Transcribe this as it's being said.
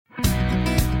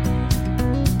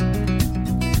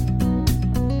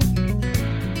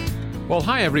Well,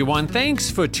 hi, everyone.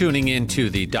 Thanks for tuning in to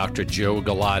the Dr. Joe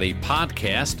Galati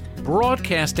podcast,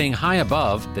 broadcasting high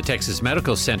above the Texas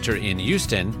Medical Center in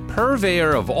Houston,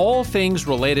 purveyor of all things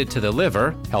related to the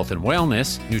liver, health and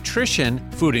wellness,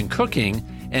 nutrition, food and cooking,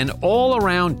 and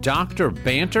all-around doctor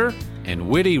banter and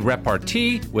witty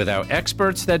repartee with our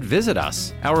experts that visit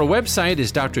us. Our website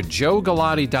is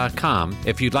drjoegalati.com.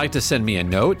 If you'd like to send me a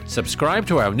note, subscribe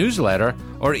to our newsletter,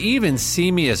 or even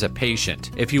see me as a patient.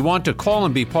 If you want to call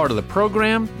and be part of the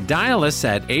program, dial us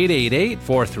at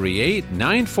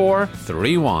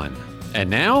 888-438-9431. And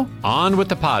now, on with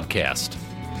the podcast.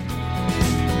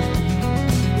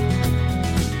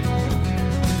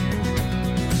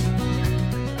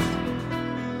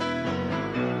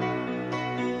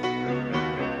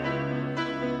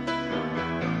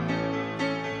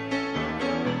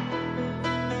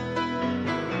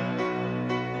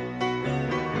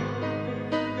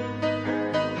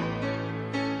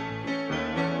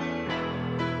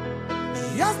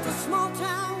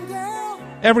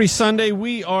 Every Sunday,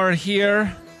 we are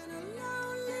here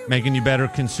making you better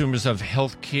consumers of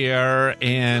healthcare.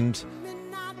 And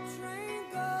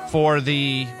for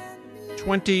the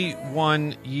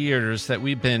 21 years that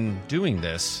we've been doing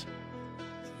this,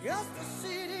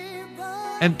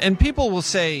 and people will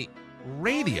say,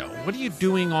 radio, what are you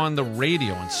doing on the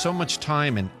radio? And so much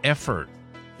time and effort.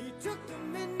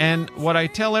 And what I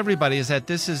tell everybody is that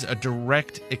this is a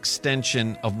direct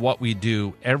extension of what we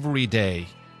do every day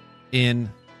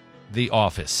in the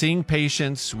office. Seeing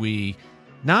patients, we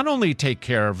not only take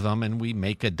care of them and we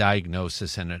make a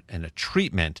diagnosis and a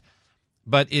treatment,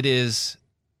 but it is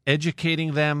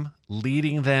educating them,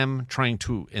 leading them, trying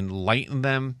to enlighten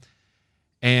them.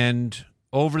 And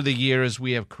over the years,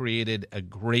 we have created a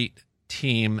great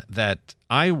team that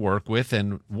I work with,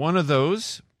 and one of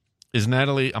those is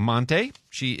Natalie Amante.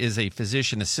 She is a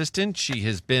physician assistant. She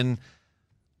has been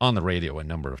on the radio a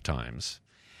number of times.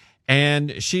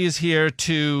 And she is here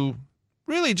to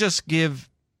really just give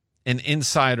an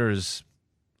insider's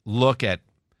look at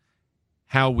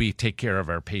how we take care of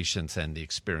our patients and the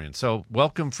experience. So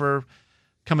welcome for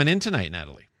coming in tonight,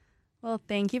 Natalie. Well,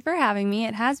 thank you for having me.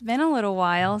 It has been a little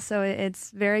while, so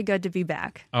it's very good to be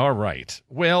back. All right.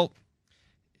 Well,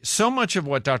 so much of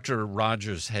what Dr.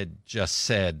 Rogers had just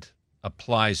said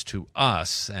applies to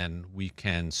us, and we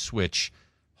can switch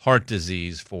heart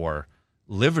disease for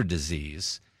liver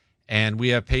disease. And we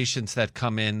have patients that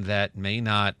come in that may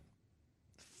not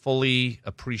fully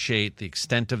appreciate the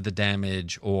extent of the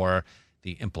damage or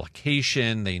the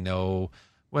implication. They know,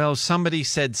 well, somebody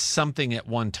said something at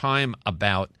one time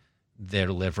about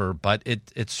their liver, but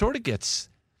it sort of gets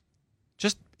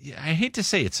just, I hate to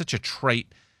say it's such a trite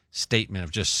statement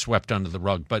of just swept under the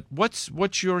rug. But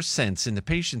what's your sense in the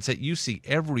patients that you see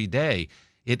every day?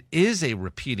 It is a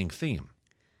repeating theme.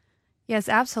 Yes,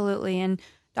 absolutely. And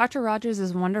Dr. Rogers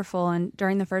is wonderful, and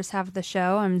during the first half of the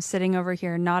show, I'm sitting over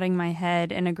here nodding my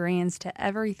head in agreement to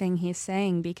everything he's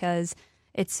saying because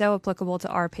it's so applicable to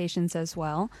our patients as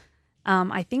well.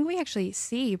 I think we actually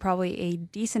see probably a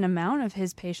decent amount of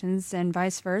his patients and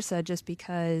vice versa just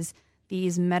because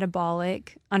these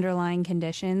metabolic underlying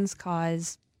conditions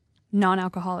cause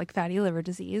non-alcoholic fatty liver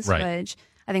disease, right, which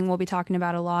I think we'll be talking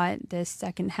about a lot this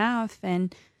second half,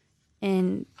 and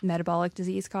in metabolic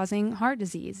disease causing heart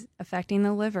disease, affecting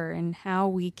the liver, and how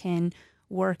we can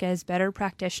work as better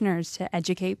practitioners to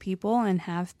educate people and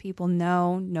have people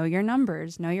know your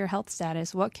numbers, know your health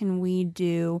status. What can we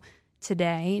do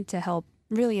today to help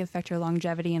really affect your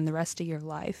longevity and the rest of your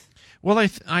life? Well,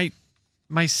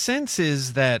 my sense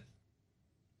is that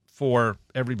for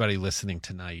everybody listening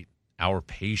tonight, our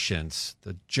patients,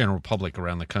 the general public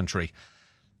around the country,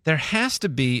 there has to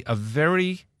be a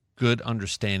very good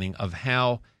understanding of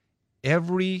how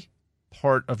every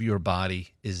part of your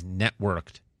body is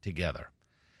networked together.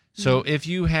 So if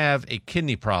you have a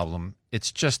kidney problem,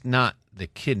 it's just not the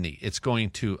kidney. It's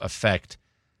going to affect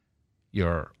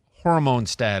your hormone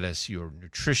status, your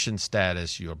nutrition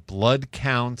status, your blood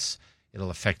counts. It'll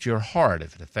affect your heart.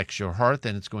 If it affects your heart,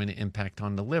 then it's going to impact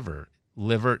on the liver.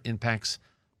 Liver impacts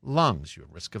lungs, your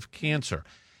risk of cancer.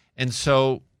 And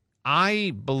so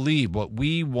I believe what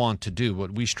we want to do,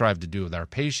 what we strive to do with our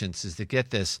patients is to get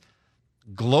this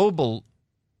global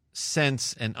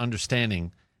sense and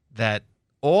understanding that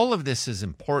all of this is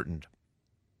important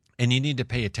and you need to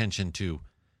pay attention to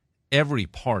every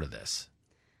part of this.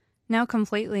 No,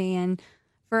 completely. And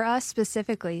for us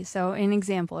specifically, so an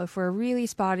example, if we're really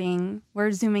spotting,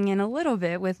 we're zooming in a little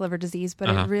bit with liver disease, but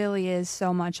it really is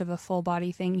so much of a full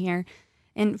body thing here.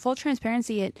 In full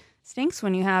transparency, it stinks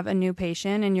when you have a new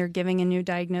patient and you're giving a new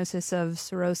diagnosis of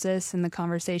cirrhosis and the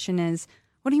conversation is,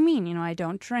 what do you mean? I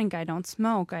don't drink, I don't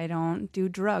smoke, I don't do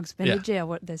drugs, been to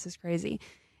jail. This is crazy.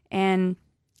 And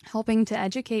helping to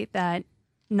educate that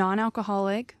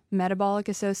non-alcoholic,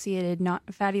 metabolic-associated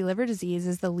fatty liver disease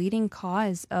is the leading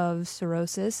cause of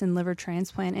cirrhosis and liver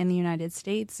transplant in the United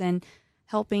States, and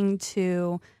helping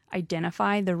to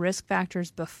identify the risk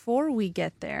factors before we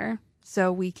get there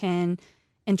so we can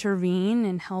intervene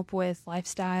and help with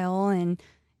lifestyle, and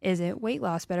is it weight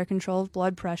loss, better control of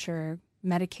blood pressure,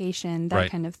 medication, that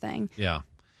kind of thing. Yeah.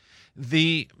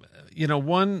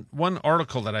 One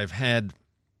article that I've had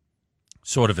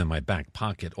sort of in my back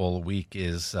pocket all week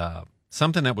is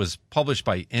something that was published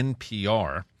by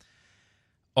NPR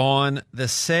on the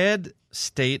sad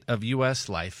state of U.S.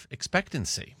 life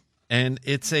expectancy. And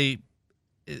it's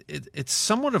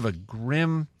somewhat of a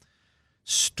grim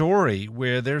story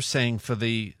where they're saying for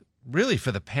the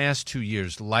past 2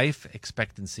 years, life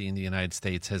expectancy in the United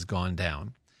States has gone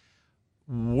down.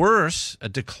 Worse, a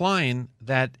decline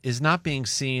that is not being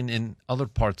seen in other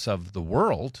parts of the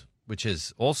world, which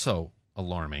is also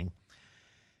alarming.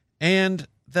 And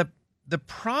the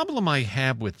problem I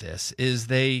have with this is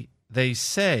they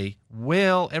say,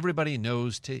 well, everybody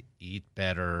knows to eat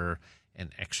better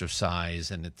and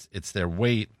exercise, and it's their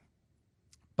weight,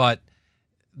 but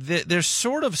they're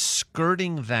sort of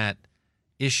skirting that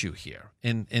issue here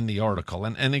in the article.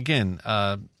 And again,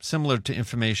 similar to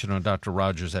information on Dr.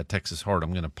 Rogers at Texas Heart,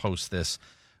 I'm going to post this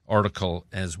article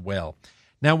as well.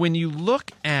 Now, when you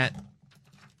look at,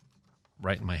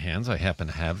 right in my hands, I happen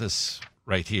to have this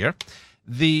right here,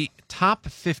 the top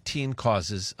 15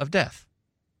 causes of death.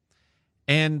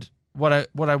 And what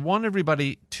I want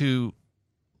everybody to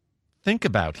think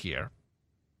about here,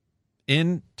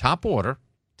 in top order: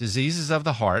 diseases of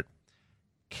the heart,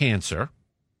 cancer,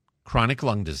 chronic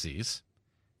lung disease,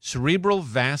 cerebral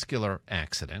vascular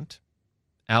accident,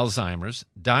 Alzheimer's,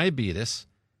 diabetes,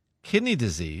 kidney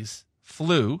disease,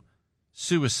 flu,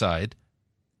 suicide,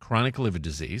 chronic liver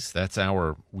disease, that's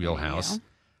our wheelhouse,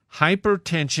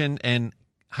 hypertension and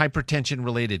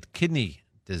hypertension-related kidney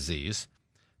disease,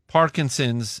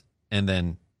 Parkinson's, and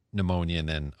then pneumonia, and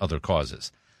then other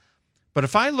causes. But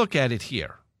if I look at it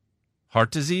here,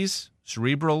 heart disease,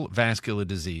 cerebral vascular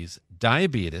disease,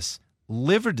 diabetes,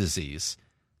 liver disease,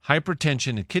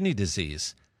 hypertension, and kidney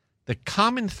disease, the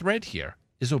common thread here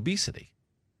is obesity.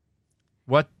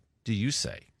 What do you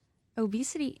say?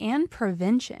 Obesity and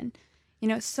prevention.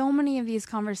 So many of these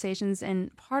conversations,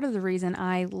 and part of the reason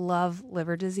I love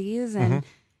liver disease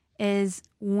is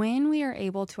when we are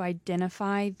able to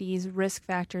identify these risk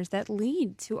factors that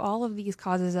lead to all of these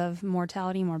causes of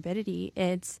mortality, morbidity,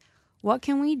 it's what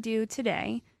can we do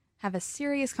today? Have a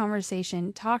serious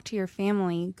conversation, talk to your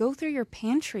family, go through your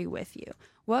pantry with you.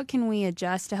 What can we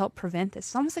adjust to help prevent this?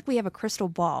 It's almost like we have a crystal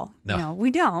ball. No. We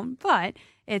don't, but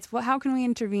it's how can we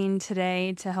intervene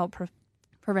today to help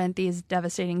prevent these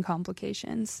devastating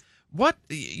complications? What,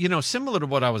 similar to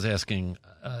what I was asking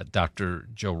Dr.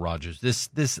 Joe Rogers,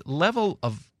 this level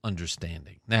of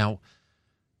understanding. Now,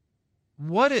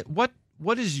 what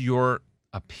is your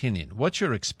opinion? What's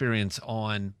your experience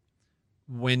on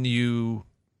when you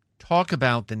talk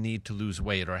about the need to lose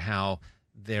weight, or how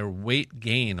their weight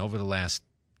gain over the last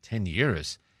 10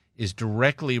 years is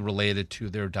directly related to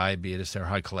their diabetes, their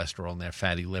high cholesterol, and their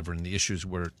fatty liver, and the issues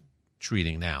we're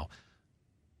treating now?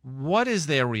 What is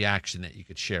their reaction that you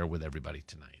could share with everybody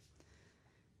tonight?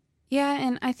 Yeah,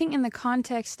 and I think in the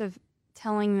context of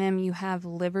telling them you have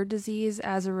liver disease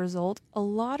as a result, a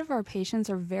lot of our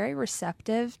patients are very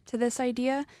receptive to this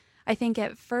idea. I think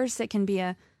at first it can be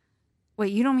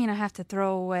wait, you don't mean I have to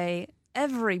throw away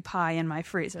every pie in my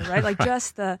freezer, right? Like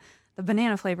just the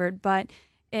banana flavored, but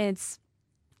it's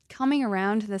coming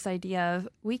around to this idea of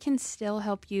we can still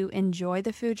help you enjoy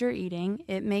the food you're eating.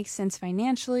 It makes sense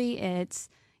financially. It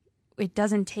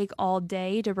doesn't take all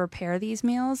day to prepare these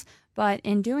meals, but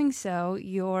in doing so,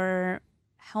 you're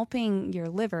helping your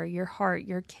liver, your heart,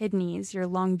 your kidneys, your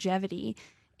longevity,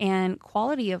 and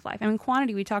quality of life. I mean,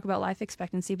 quantity, we talk about life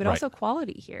expectancy, but also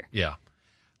quality here. Yeah.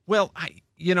 Well,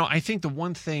 I think the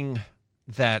one thing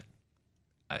that,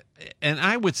 and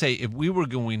I would say if we were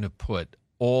going to put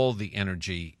all the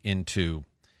energy into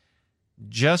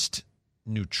just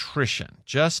nutrition,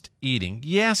 just eating,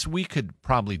 yes, we could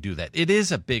probably do that. It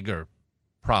is a bigger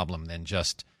problem than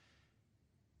just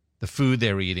the food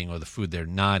they're eating or the food they're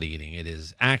not eating. It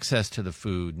is access to the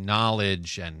food,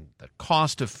 knowledge, and the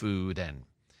cost of food, and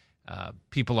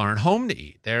people aren't home to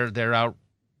eat. They're out,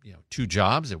 2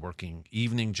 jobs. They're working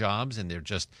evening jobs, and they're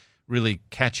just really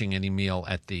catching any meal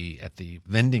at the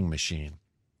vending machine.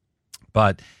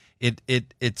 But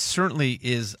it certainly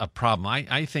is a problem.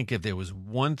 I think if there was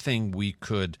one thing we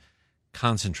could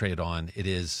concentrate on, it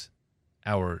is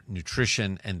our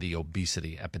nutrition and the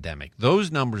obesity epidemic.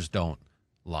 Those numbers don't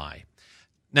lie.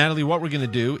 Natalie, what we're going to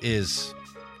do is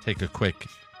take a quick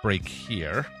break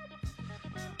here.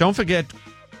 Don't forget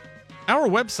our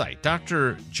website,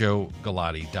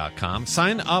 drjoegalati.com.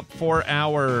 Sign up for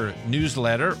our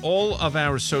newsletter. All of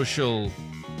our social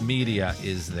media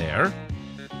is there.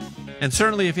 And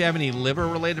certainly if you have any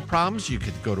liver-related problems, you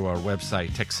could go to our website,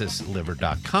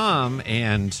 texasliver.com,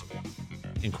 and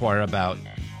inquire about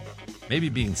maybe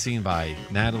being seen by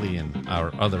Natalie and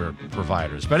our other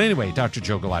providers. But anyway,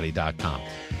 drjoegalati.com.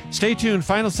 Stay tuned.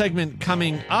 Final segment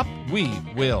coming up. We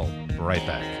will be right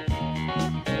back.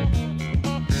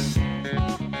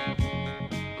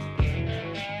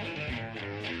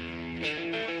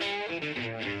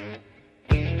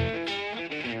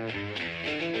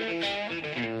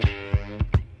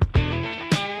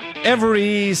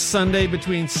 Every Sunday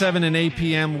between 7 and 8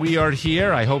 p.m., we are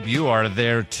here. I hope you are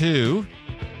there, too.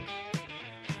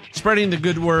 Spreading the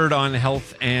good word on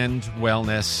health and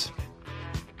wellness.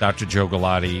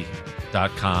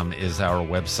 drjoegalati.com is our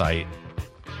website.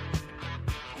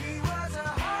 He was a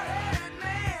hard-headed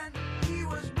man. He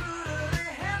was brutally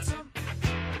handsome.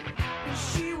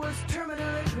 She was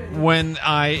terminally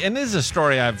pretty. And this is a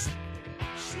story I've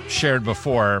shared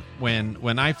before.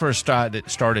 When I first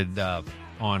started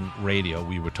on radio,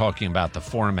 we were talking about the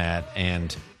format,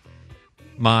 and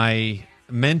my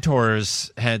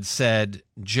mentors had said,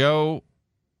 Joe,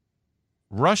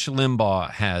 Rush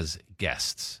Limbaugh has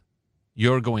guests.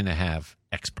 You're going to have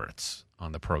experts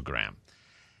on the program.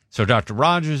 So Dr.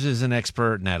 Rogers is an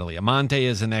expert, Natalie Amante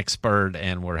is an expert,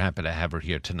 and we're happy to have her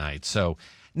here tonight. So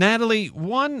Natalie,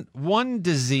 one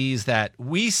disease that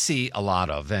we see a lot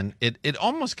of, and it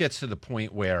almost gets to the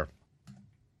point where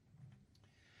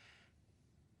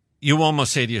you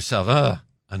almost say to yourself,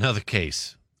 another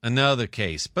case.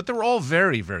 But they're all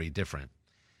very, very different.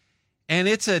 And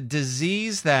it's a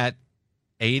disease that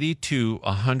 80 to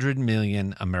 100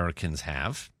 million Americans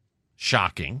have.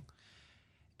 Shocking.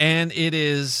 And it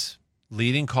is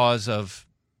leading cause of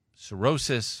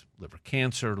cirrhosis, liver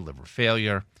cancer, liver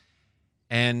failure.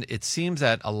 And it seems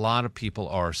that a lot of people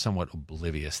are somewhat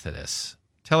oblivious to this.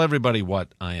 Tell everybody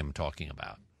what I am talking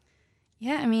about.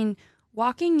 Yeah, I mean,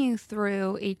 walking you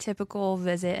through a typical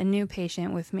visit, a new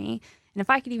patient with me, and if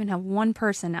I could even have one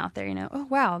person out there, oh,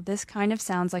 wow, this kind of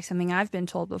sounds like something I've been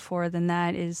told before, then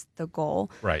that is the goal.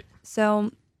 Right.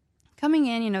 So coming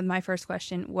in, my first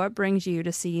question, what brings you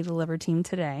to see the liver team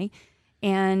today?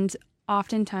 And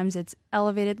oftentimes it's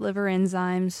elevated liver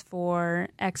enzymes for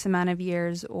X amount of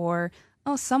years, or,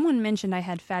 someone mentioned I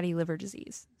had fatty liver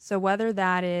disease. So whether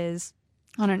that is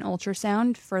on an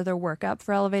ultrasound, further workup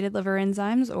for elevated liver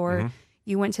enzymes, or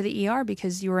you went to the ER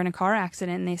because you were in a car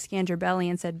accident and they scanned your belly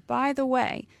and said, by the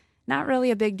way, not really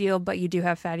a big deal, but you do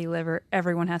have fatty liver.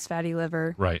 Everyone has fatty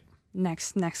liver. Right.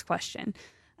 Next question.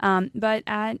 But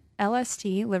at LST,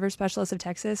 Liver Specialists of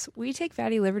Texas, we take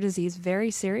fatty liver disease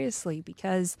very seriously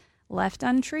because left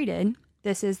untreated,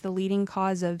 this is the leading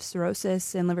cause of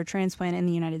cirrhosis and liver transplant in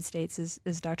the United States,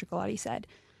 as Dr. Galati said.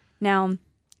 Now,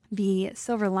 the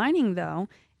silver lining, though,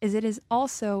 is it is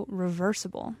also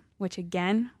reversible, which,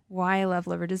 again, why I love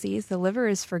liver disease. The liver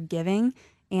is forgiving,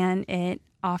 and it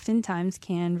oftentimes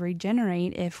can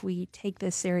regenerate if we take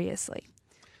this seriously.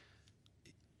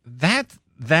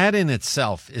 That in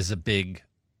itself is a big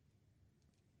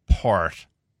part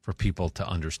for people to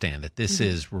understand, that this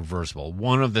is reversible.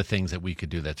 One of the things that we could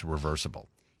do that's reversible.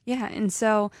 Yeah, and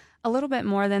so a little bit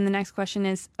more than the next question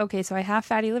is, okay, so I have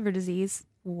fatty liver disease.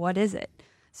 What is it?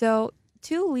 So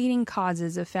two leading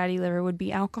causes of fatty liver would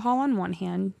be alcohol on one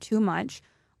hand, too much,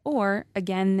 or,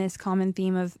 again, this common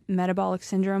theme of metabolic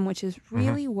syndrome, which is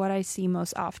really what I see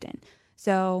most often.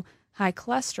 So high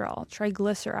cholesterol,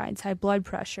 triglycerides, high blood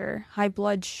pressure, high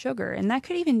blood sugar, and that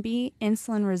could even be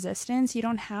insulin resistance. You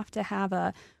don't have to have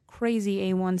a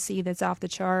crazy A1C that's off the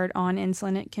chart on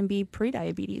insulin. It can be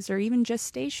prediabetes or even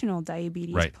gestational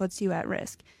diabetes puts you at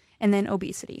risk. And then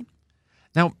obesity.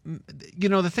 Now,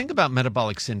 the thing about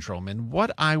metabolic syndrome, and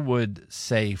what I would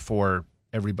say for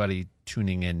everybody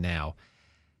tuning in now,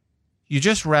 you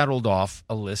just rattled off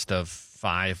a list of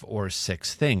 5 or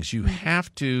 6 things. You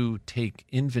have to take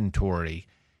inventory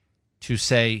to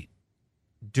say,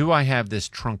 do I have this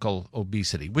truncal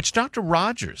obesity? Which Dr.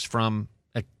 Rogers, from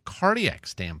a cardiac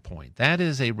standpoint, that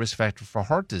is a risk factor for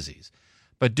heart disease.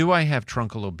 But do I have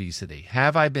truncal obesity?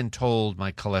 Have I been told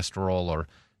my cholesterol or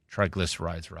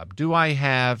triglycerides are up? Do I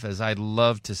have, as I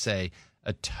love to say,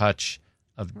 a touch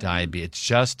of diabetes? It's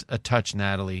just a touch,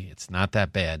 Natalie. It's not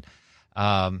that bad.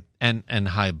 And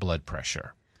high blood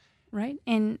pressure. Right.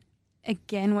 And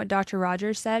again, what Dr.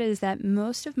 Rogers said is that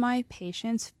most of my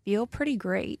patients feel pretty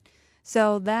great.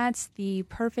 So that's the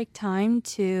perfect time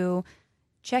to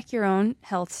check your own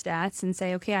health stats and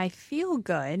say, okay, I feel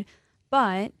good,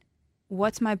 but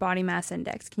what's my body mass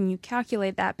index? Can you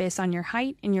calculate that based on your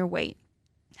height and your weight?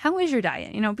 How is your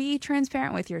diet? Be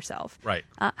transparent with yourself. Right.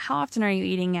 How often are you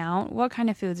eating out? What kind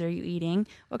of foods are you eating?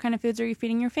 What kind of foods are you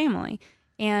feeding your family?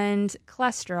 And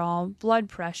cholesterol, blood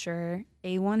pressure,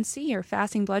 A1C, or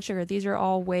fasting blood sugar, these are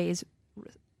all ways,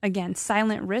 again,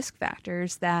 silent risk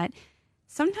factors that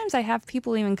sometimes I have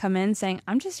people even come in saying,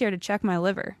 I'm just here to check my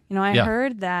liver. I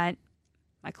heard that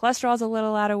my cholesterol's a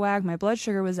little out of whack, my blood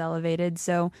sugar was elevated,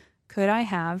 so could I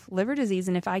have liver disease?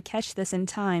 And if I catch this in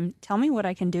time, tell me what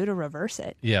I can do to reverse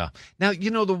it. Yeah. Now,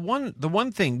 the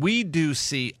one thing we do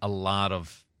see a lot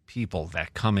of people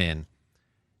that come in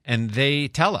and they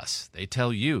tell us, they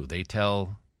tell you, they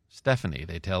tell Stephanie,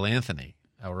 they tell Anthony,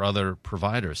 our other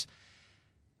providers,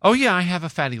 oh, yeah, I have a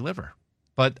fatty liver,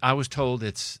 but I was told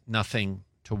it's nothing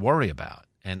to worry about.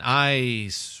 And I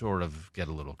sort of get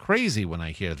a little crazy when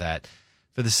I hear that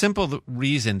for the simple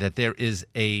reason that there is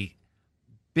a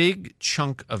big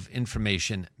chunk of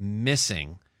information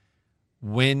missing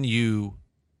when you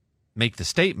make the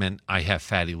statement, I have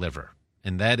fatty liver,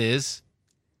 and that is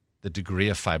the degree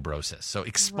of fibrosis. So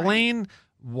explain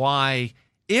why,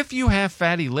 if you have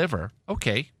fatty liver,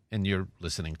 okay, and you're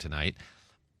listening tonight,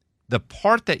 the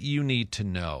part that you need to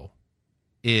know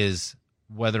is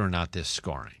whether or not there's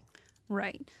scarring.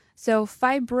 Right. So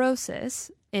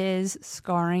fibrosis is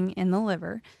scarring in the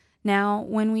liver. Now,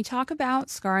 when we talk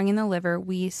about scarring in the liver,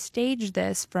 we stage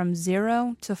this from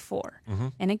 0 to 4. Mm-hmm.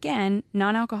 And again,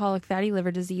 non-alcoholic fatty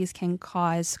liver disease can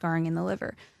cause scarring in the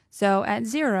liver. So at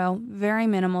 0, very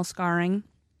minimal scarring.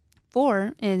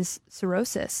 4 is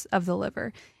cirrhosis of the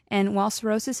liver. And while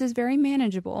cirrhosis is very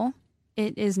manageable,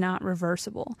 it is not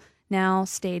reversible. Now,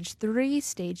 stage 3,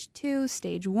 stage 2,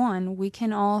 stage 1, we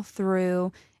can all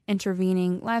through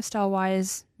intervening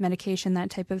lifestyle-wise, medication,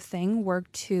 that type of thing,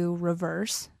 work to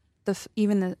reverse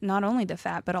not only the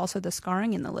fat, but also the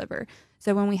scarring in the liver.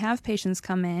 So when we have patients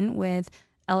come in with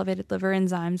elevated liver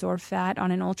enzymes or fat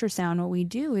on an ultrasound, what we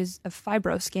do is a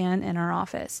fibroscan in our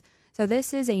office. So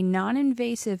this is a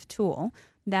non-invasive tool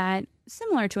that,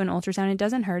 similar to an ultrasound, it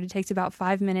doesn't hurt. It takes about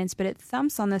 5 minutes, but it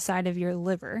thumps on the side of your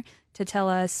liver to tell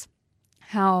us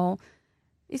how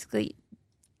basically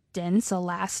dense,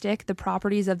 elastic the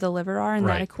properties of the liver are, and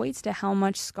that equates to how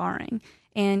much scarring.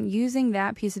 And using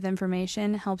that piece of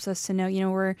information helps us to know,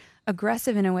 we're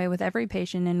aggressive in a way with every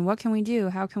patient, and what can we do?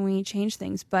 How can we change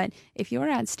things? But if you're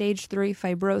at stage 3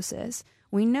 fibrosis,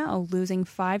 we know losing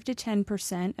 5 to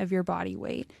 10% of your body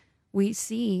weight, we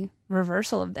see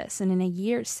reversal of this. And in a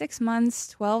year, 6 months,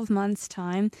 12 months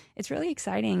time, it's really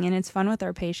exciting. And it's fun with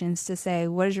our patients to say,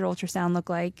 what does your ultrasound look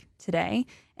like today?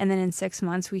 And then in 6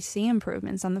 months, we see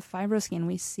improvements on the fibroscan.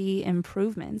 We see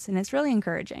improvements, and it's really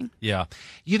encouraging. Yeah.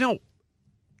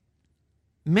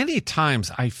 Many times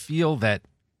I feel that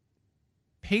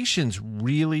patients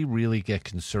really, really get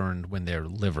concerned when their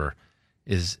liver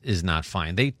is not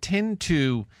fine. They tend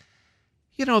to,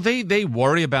 they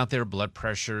worry about their blood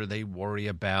pressure. They worry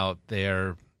about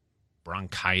their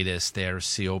bronchitis, their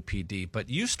COPD. But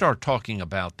you start talking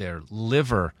about their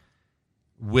liver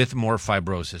with more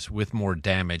fibrosis, with more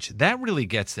damage, that really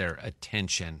gets their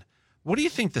attention. What do you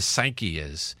think the psyche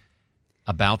is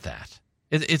about that?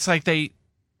 It's like they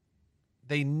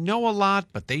know a lot,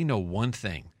 but they know one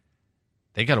thing.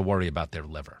 They got to worry about their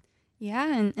liver.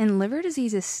 Yeah, and liver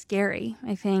disease is scary.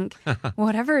 I think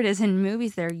whatever it is in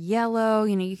movies, they're yellow.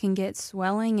 You can get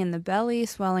swelling in the belly,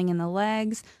 swelling in the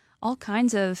legs, all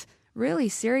kinds of really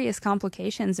serious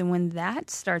complications. And when that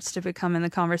starts to become in the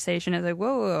conversation, it's like,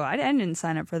 whoa, I didn't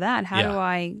sign up for that. How do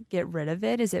I get rid of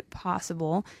it? Is it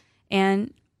possible?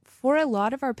 And for a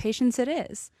lot of our patients, it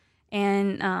is.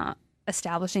 And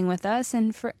establishing with us,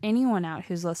 and for anyone out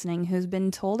who's listening who's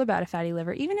been told about a fatty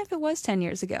liver, even if it was 10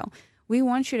 years ago, we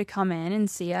want you to come in and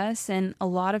see us. And a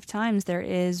lot of times there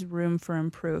is room for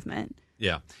improvement.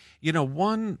 Yeah.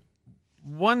 One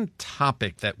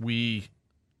topic that we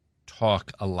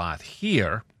talk a lot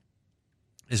here,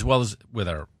 as well as with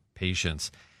our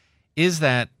patients, is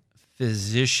that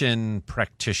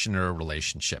physician-practitioner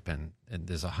relationship, and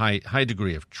there's a high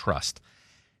degree of trust.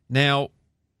 Now,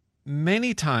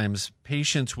 many times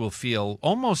patients will feel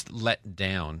almost let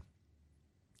down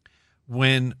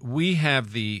when we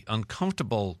have the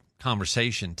uncomfortable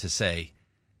conversation to say,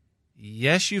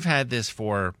 yes, you've had this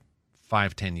for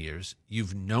 5-10 years.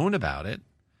 You've known about it.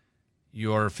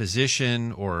 Your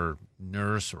physician or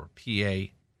nurse or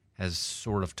PA has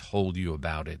sort of told you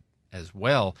about it as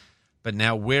well. But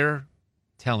now we're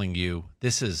telling you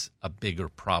this is a bigger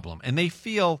problem. And they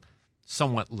feel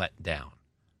somewhat let down.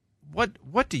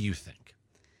 What do you think?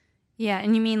 Yeah,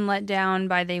 and you mean let down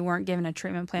by they weren't given a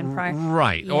treatment plan prior?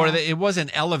 Right. Yeah. Or it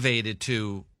wasn't elevated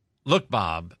to, look,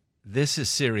 Bob, this is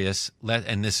serious,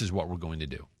 and this is what we're going to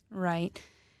do. Right.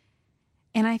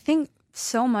 And I think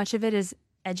so much of it is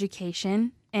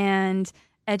education and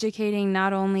educating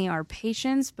not only our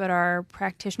patients, but our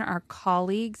practitioner, our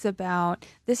colleagues about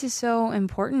this is so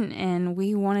important and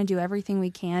we want to do everything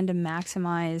we can to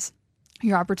maximize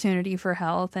your opportunity for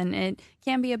health. And it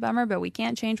can be a bummer, but we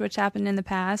can't change what's happened in the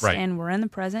past. Right. And we're in the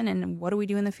present. And what do we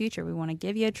do in the future? We want to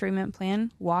give you a treatment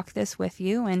plan, walk this with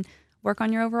you, and work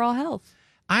on your overall health.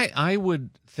 I would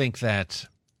think that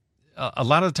a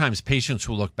lot of times patients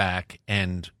will look back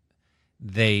and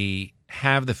they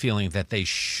have the feeling that they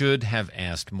should have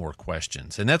asked more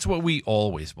questions. And that's what we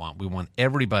always want. We want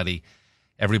everybody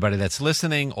that's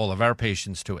listening, all of our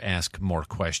patients, to ask more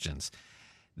questions.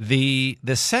 The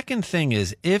second thing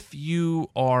is, if you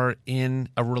are in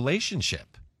a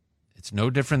relationship, it's no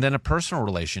different than a personal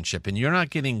relationship, and you're not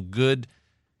getting good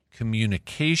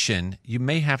communication, you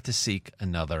may have to seek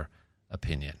another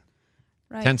opinion.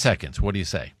 Right. 10 seconds. What do you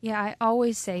say? Yeah, I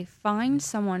always say find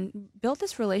someone, build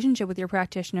this relationship with your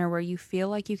practitioner where you feel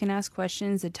like you can ask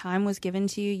questions, the time was given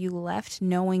to you, you left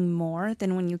knowing more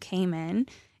than when you came in,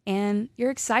 and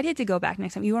you're excited to go back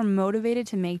next time. You are motivated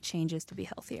to make changes to be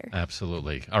healthier.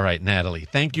 Absolutely. All right, Natalie,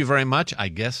 thank you very much. I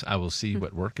guess I will see you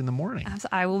at work in the morning.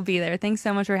 I will be there. Thanks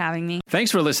so much for having me.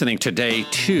 Thanks for listening today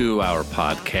to our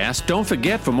podcast. Don't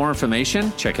forget, for more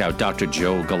information, check out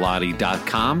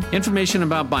drjoegalati.com. Information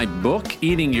about my book,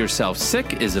 Eating Yourself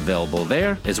Sick, is available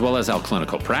there, as well as our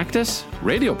clinical practice,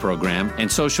 radio program,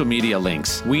 and social media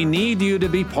links. We need you to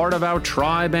be part of our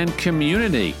tribe and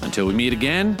community. Until we meet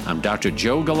again, I'm Dr.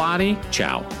 Joe Galati.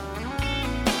 Ciao.